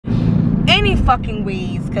fucking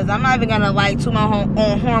ways, because I'm not even gonna like to my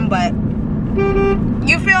own horn, but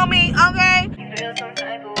you feel me? Okay. You feel some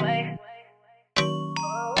type of way.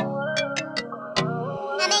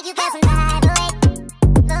 I make you feel some type of way.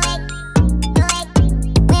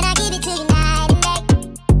 When I give it to you night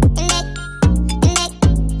and day,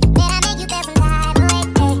 then I make you feel some type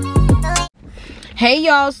of way. Hey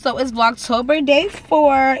y'all, so it's Vlogtober day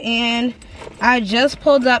 4, and I just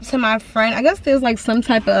pulled up to my friend. I guess there's like some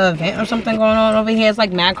type of event or something going on over here. It's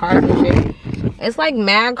like mad cars and shit. It's like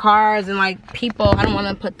mad cars and like people. I don't want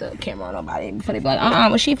to put the camera on nobody before they be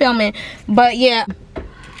like, was she filming? But yeah,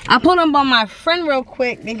 I pulled up on my friend real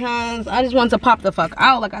quick because I just wanted to pop the fuck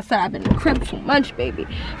out. Like I said, I've been in crib too much, baby.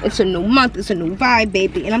 It's a new month, it's a new vibe,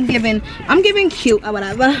 baby, and I'm giving cute or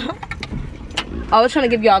whatever. I was trying to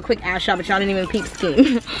give y'all a quick ass shot, but y'all didn't even peep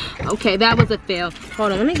scheme. Okay, that was a fail.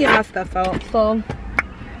 Hold on, let me get my stuff out. So,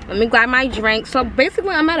 let me grab my drink. So, basically,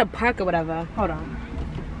 I'm at a park or whatever. Hold on.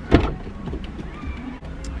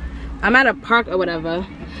 I'm at a park or whatever.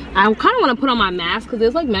 I kind of want to put on my mask because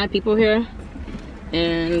there's like mad people here.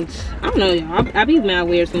 And, I don't know, y'all. I be mad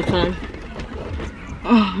weird sometimes.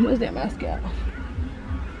 Oh, where's that mask at?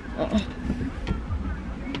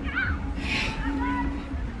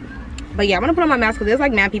 But yeah, I'm gonna put on my mask because there's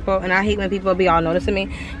like mad people, and I hate when people be all noticing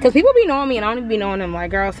me, because people be knowing me and I don't even be knowing them.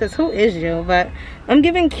 Like, girl, sis, who is you? But I'm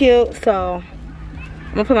giving cute, so I'm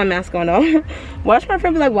gonna put my mask on though. Watch my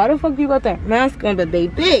friend be like, why the fuck you got that mask on? But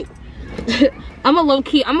baby, I'm a low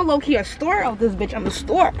key a store out this bitch. I'm a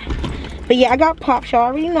store. But yeah, I got pops, y'all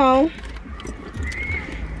already know,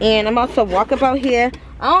 and I'm about to walk up out here.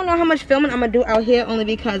 I don't know how much filming I'm gonna do out here, only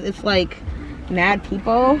because it's like mad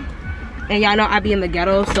people, and y'all know I be in the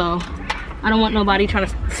ghetto, so I don't want nobody trying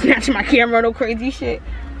to snatch my camera or no crazy shit,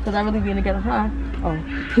 because I really be in the ghetto. Huh? Oh,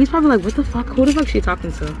 he's probably like, what the fuck? Who the fuck is she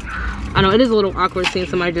talking to? I know it is a little awkward seeing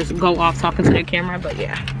somebody just go off talking to their camera, but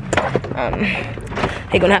yeah.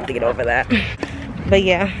 They're gonna have to get over that. But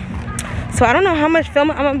yeah. So I don't know how much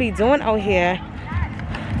filming I'm gonna be doing out here.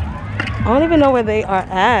 I don't even know where they are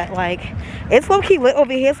at. Like, it's low-key lit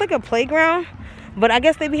over here. It's like a playground, but I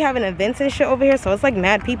guess they be having events and shit over here, so it's like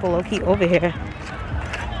mad people low-key over here.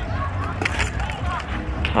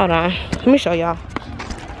 Hold on, let me show y'all.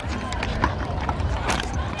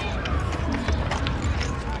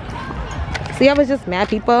 See, I was just mad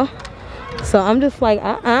people, so I'm just like,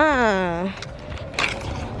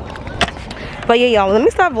 But yeah, y'all, let me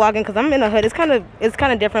stop vlogging because I'm in the hood. It's kind of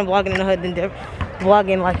different vlogging in the hood than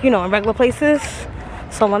vlogging, like, you know, in regular places.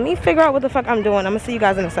 So let me figure out what the fuck I'm doing. I'm gonna see you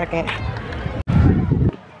guys in a second.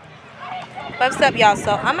 What's up, y'all?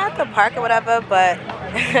 So I'm at the park or whatever, but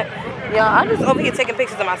y'all, I'm just over here taking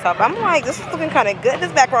pictures of myself. I'm like, this is looking kind of good.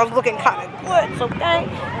 This background's looking kind of good, okay?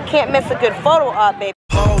 Can't miss a good photo op, baby.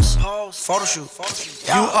 Pose, photo shoot.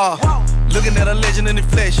 You are looking at a legend in the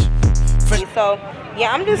flesh. So,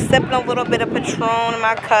 yeah, I'm just sipping a little bit of Patron in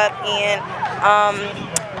my cup, and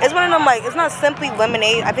it's one of them, like, it's not Simply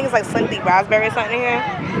Lemonade. I think it's like Simply Raspberry or something in here.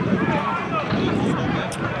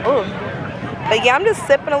 Ooh. But yeah, I'm just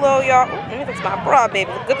sipping a little, y'all. Let me fix my bra, baby.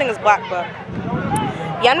 The good thing is black, but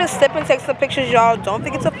yeah, I'm just sipping, take some pictures, y'all. Don't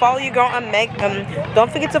forget to follow your girl on don't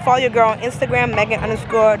forget to follow your girl on Instagram,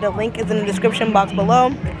 Meagyyn_. The link is in the description box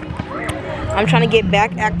below. I'm trying to get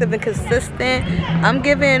back active and consistent. I'm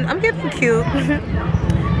giving cute.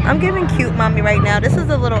 I'm giving cute, mommy, right now. This is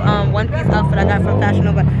a little one-piece outfit I got from Fashion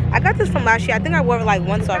Nova. I got this from last year. I think I wore it like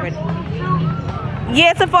once already.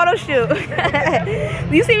 Yeah, it's a photo shoot.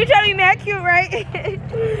 You see me trying to be mad cute, right?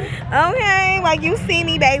 Okay, like, you see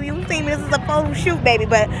me, baby. You see me. This is a photo shoot, baby.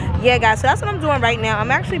 But yeah, guys, so that's what I'm doing right now.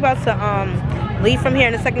 I'm actually about to leave from here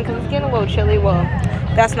in a second because it's getting a little chilly. Well,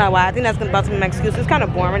 that's not why. I think that's about to be my excuse. It's kind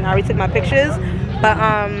of boring. I already took my pictures. But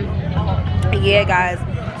yeah, guys.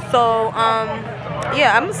 So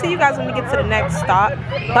yeah, I'm gonna see you guys when we get to the next stop.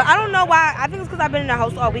 But I don't know why. I think it's because I've been in the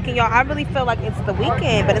house all weekend, y'all. I really feel like it's the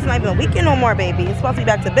weekend, but it's not even the weekend no more, baby. It's supposed to be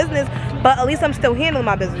back to business, but at least I'm still handling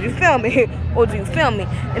my business. You feel me? Or do you feel me?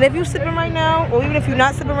 And if you're sipping right now, or even if you're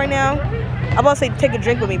not sipping right now, I'm about to say take a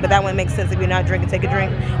drink with me, but that wouldn't make sense if you're not drinking. Take a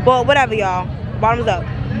drink. Well, whatever, y'all. Bottoms up.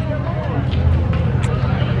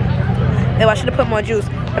 Ew, I should have put more juice.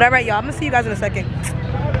 But alright, y'all. I'm gonna see you guys in a second.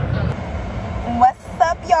 What's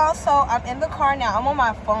up, y'all? So I'm in the car now. I'm on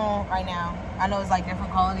my phone right now. I know it's like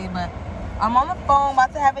different quality, but I'm on the phone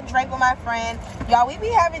about to have a drink with my friend. Y'all, we be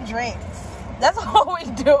having drinks. That's all we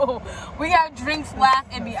do. We have drinks, laugh,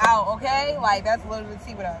 and be out, okay? Like, that's literally the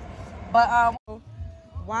tea with us. But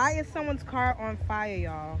why is someone's car on fire,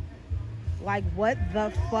 y'all? Like, what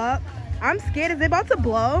the fuck? I'm scared. Is it about to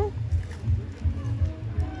blow?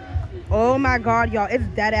 Oh my god, y'all, it's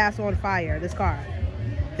dead ass on fire, this car.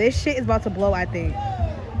 This shit is about to blow, I think.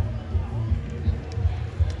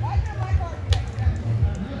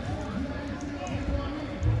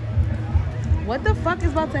 What the fuck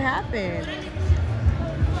is about to happen?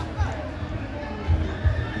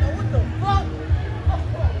 What the fuck?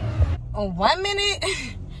 Oh, 1 minute?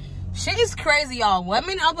 Shit is crazy, y'all. 1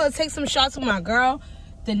 minute I'm gonna take some shots with my girl.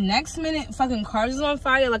 The next minute, fucking cars is on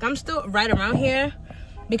fire. Like, I'm still right around here.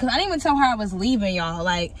 Because I didn't even tell her I was leaving, y'all.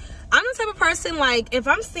 Like, I'm the type of person, like, if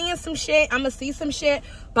I'm seeing some shit, I'm gonna see some shit.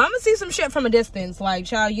 But I'm gonna see some shit from a distance. Like,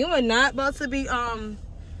 child, you are not about to be,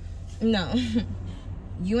 no.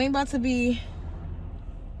 You ain't about to be...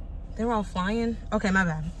 They're all flying. Okay, my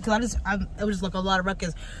bad. Cause it was just like a lot of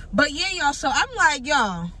ruckus. But yeah, y'all. So I'm like,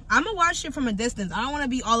 y'all, I'm gonna watch shit from a distance. I don't want to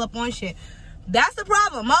be all up on shit. That's the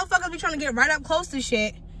problem. Motherfuckers be trying to get right up close to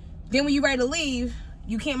shit. Then when you ready to leave,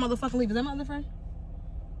 you can't motherfucking leave. Is that my other friend?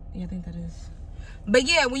 Yeah, I think that is. But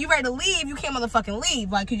yeah, when you ready to leave, you can't motherfucking leave.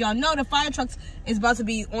 Like, cause y'all know the fire trucks is about to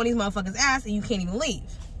be on these motherfuckers' ass, and you can't even leave.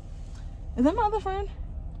 Is that my other friend?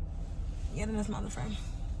 Yeah, that's my other friend.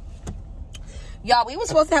 Y'all, we were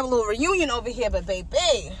supposed to have a little reunion over here, but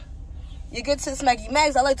baby, you get to Meagyyn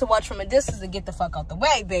Rose. I like to watch from a distance and get the fuck out the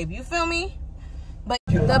way, baby. You feel me? But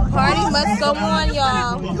the party must go on,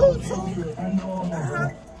 y'all.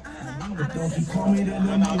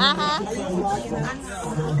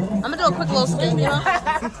 I'm gonna do a quick little spin, you know?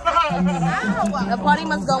 The party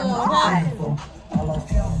must go on, okay?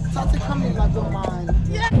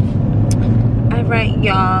 Alright,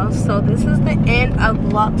 y'all, so this is the end of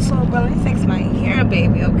Vlogtober. Let me fix my hair,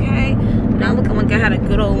 baby, okay? Now looking like I had a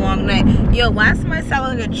good old long night. Yo, last time I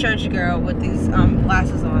sounded like a church girl with these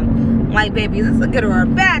glasses on. Like, baby, is this a good or a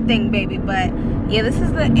bad thing, baby? But yeah, this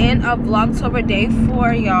is the end of Vlogtober day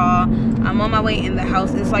 4, y'all. I'm on my way in the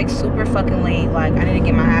house. It's like super fucking late. Like, I need to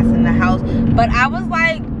get my ass in the house. But I was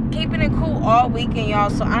like keeping it cool all weekend, y'all.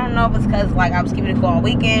 So I don't know if it's because like I was keeping it cool all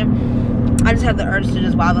weekend. I just have the urge to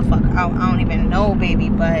just wild the fuck out. I don't even know, baby,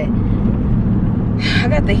 but I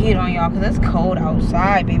got the heat on, y'all, because it's cold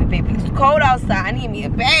outside, baby. It's cold outside. I need me a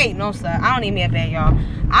bae. No, sir. I don't need me a bae, y'all.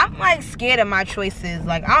 I'm, like, scared of my choices.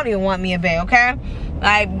 Like, I don't even want me a bae, okay?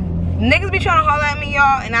 Like, niggas be trying to holler at me,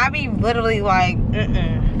 y'all, and I be literally like,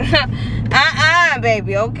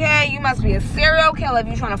 baby, okay? You must be a serial killer if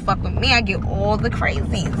you trying to fuck with me. I get all the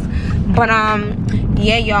crazies. But,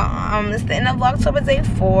 yeah, y'all, it's the end of Vlogtober day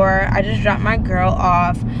 4. I just dropped my girl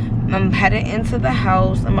off. I'm headed into the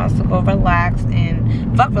house. I'm about to go relax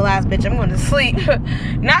and fuck relax, bitch. I'm going to sleep.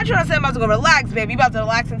 Not trying to say I'm about to go relax, baby. You about to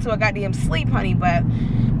relax into a goddamn sleep, honey. But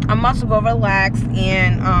I'm about to go relax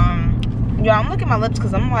and y'all, I'm looking at my lips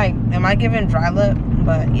because I'm like, am I giving dry lip?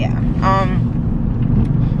 But yeah,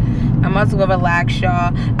 I'm about to go relax,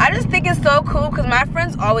 y'all. I just think it's so cool because my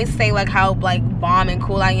friends always say like how like bomb and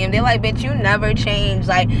cool I am. They're like, bitch, you never change.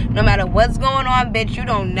 Like, no matter what's going on, bitch, you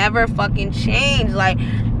don't never fucking change. Like,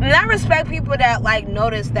 and I respect people that like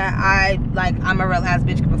notice that I'm a real ass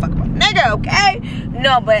bitch, give a fuck about nigga, okay?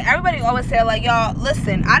 No, but everybody always say like, y'all,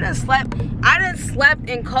 listen, I done slept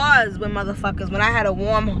in cars with motherfuckers when I had a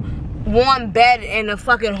warm bed and a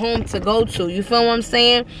fucking home to go to. You feel what I'm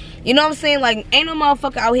saying? You know what I'm saying? Like, ain't no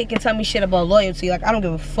motherfucker out here can tell me shit about loyalty. Like, I don't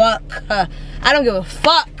give a fuck. I don't give a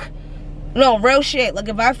fuck. No, real shit. Like,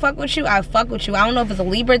 if I fuck with you, I fuck with you. I don't know if it's a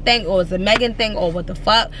Libra thing or it's a Megan thing or what the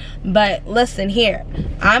fuck. But listen here.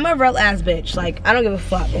 I'm a real ass bitch. Like, I don't give a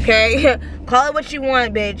fuck, okay? Call it what you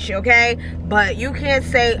want, bitch, okay? But you can't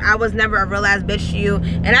say I was never a real ass bitch to you.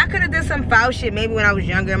 And I could have did some foul shit maybe when I was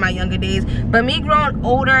younger, in my younger days. But me growing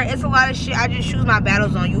older, it's a lot of shit. I just choose my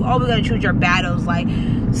battles on you. Always gotta choose your battles. Like,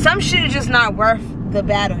 some shit is just not worth the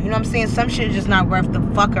battle. You know what I'm saying? Some shit is just not worth the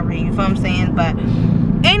fuckery. You feel what I'm saying? But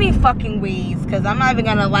any fucking ways, because I'm not even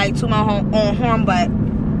gonna like to my own horn, but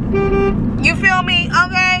you feel me?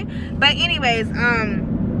 Okay? But anyways,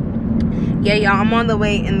 yeah, y'all, I'm on the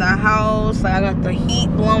way in the house. Like, I got the heat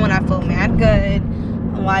blowing. I feel mad good.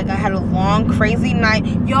 Like, I had a long, crazy night.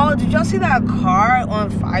 Y'all, did y'all see that car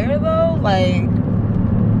on fire, though? Like,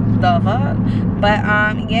 the fuck? But,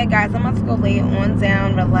 yeah, guys, I'm about to go lay it on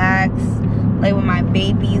down, relax, lay with my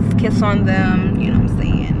babies, kiss on them. You know what I'm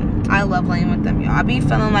saying? I love laying with them, y'all. I be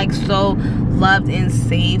feeling, like, so loved and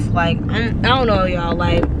safe. Like, I don't know, y'all.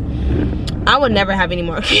 Like, I would never have any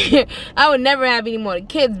more kids. I would never have any more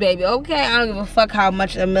kids, baby, okay? I don't give a fuck how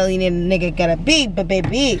much a millionaire nigga gotta be, but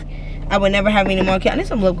baby, I would never have any more kids. I need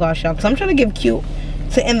some lip gloss, y'all, because I'm trying to give cute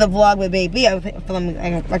to end the vlog with baby. I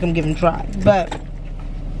feel like I'm giving dry. But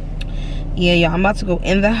yeah, y'all, I'm about to go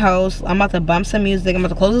in the house. I'm about to bump some music. I'm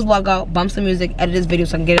about to close this vlog out, bump some music, edit this video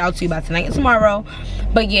so I can get it out to you by tonight and tomorrow.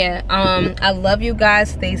 But yeah, I love you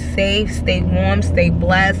guys. Stay safe, stay warm, stay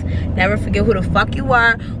blessed. Never forget who the fuck you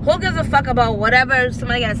are. Who gives a fuck about whatever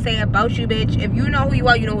somebody gotta say about you, bitch? If you know who you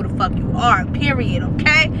are, you know who the fuck you are, period,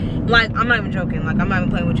 okay? Like, I'm not even joking. Like, I'm not even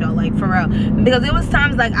playing with y'all, like, for real. Because there was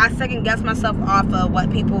times, like, I second guessed myself off of what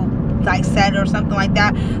people, like, said or something like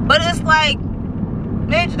that. But it's like,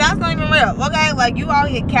 bitch, that's not even real, okay? Like, you out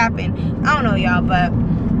here capping. I don't know, y'all, but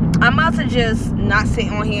I'm about to just not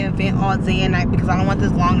sit on here and vent all day and night because I don't want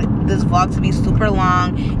this vlog to be super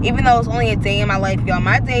long. Even though it's only a day in my life, y'all,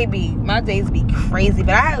 my days be crazy.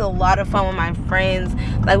 But I had a lot of fun with my friends.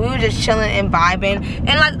 Like, we were just chilling and vibing,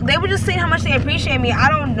 and like, they were just saying how much they appreciate me. I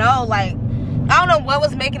don't know, like, I don't know what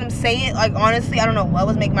was making them say it. Like, honestly, I don't know what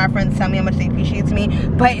was making my friends tell me how much they appreciate me.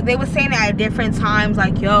 But they were saying it at different times.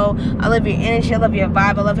 Like, yo, I love your energy. I love your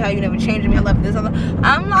vibe. I love how you never changed me. I love this.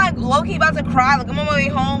 I'm like, low-key about to cry. Like, I'm on my way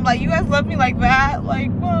home. Like, you guys love me like that.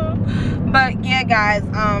 Like, whoa. But, yeah, guys.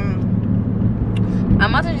 I'm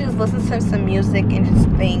about to just listen to some music and just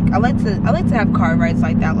think. I like to have car rides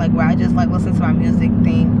like that. Like, where I just, like, listen to my music,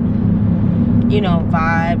 think. You know,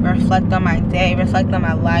 vibe, reflect on my day, reflect on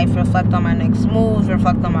my life, reflect on my next moves,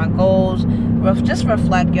 reflect on my goals, just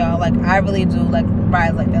reflect, y'all. Like, I really do like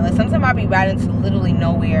rides like that. Like, sometimes I'll be riding to literally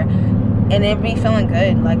nowhere and it be feeling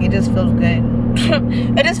good. Like, it just feels good.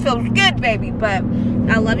 It just feels good, baby. But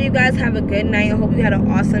I love you guys. Have a good night. I hope you had an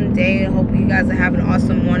awesome day. I hope you guys are having an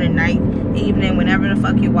awesome morning, night, evening, whenever the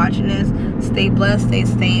fuck you're watching this. Stay blessed, stay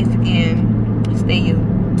safe, and stay you.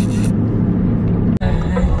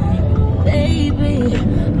 Baby,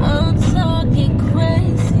 I'm talking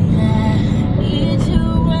crazy. I need you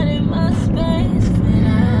running my space.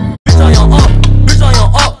 Bitch on your up, bitch on your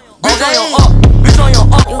up, bitch on your up, bitch on your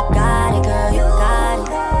up. You got it, girl, you got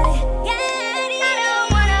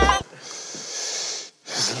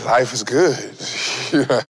it. Life is good.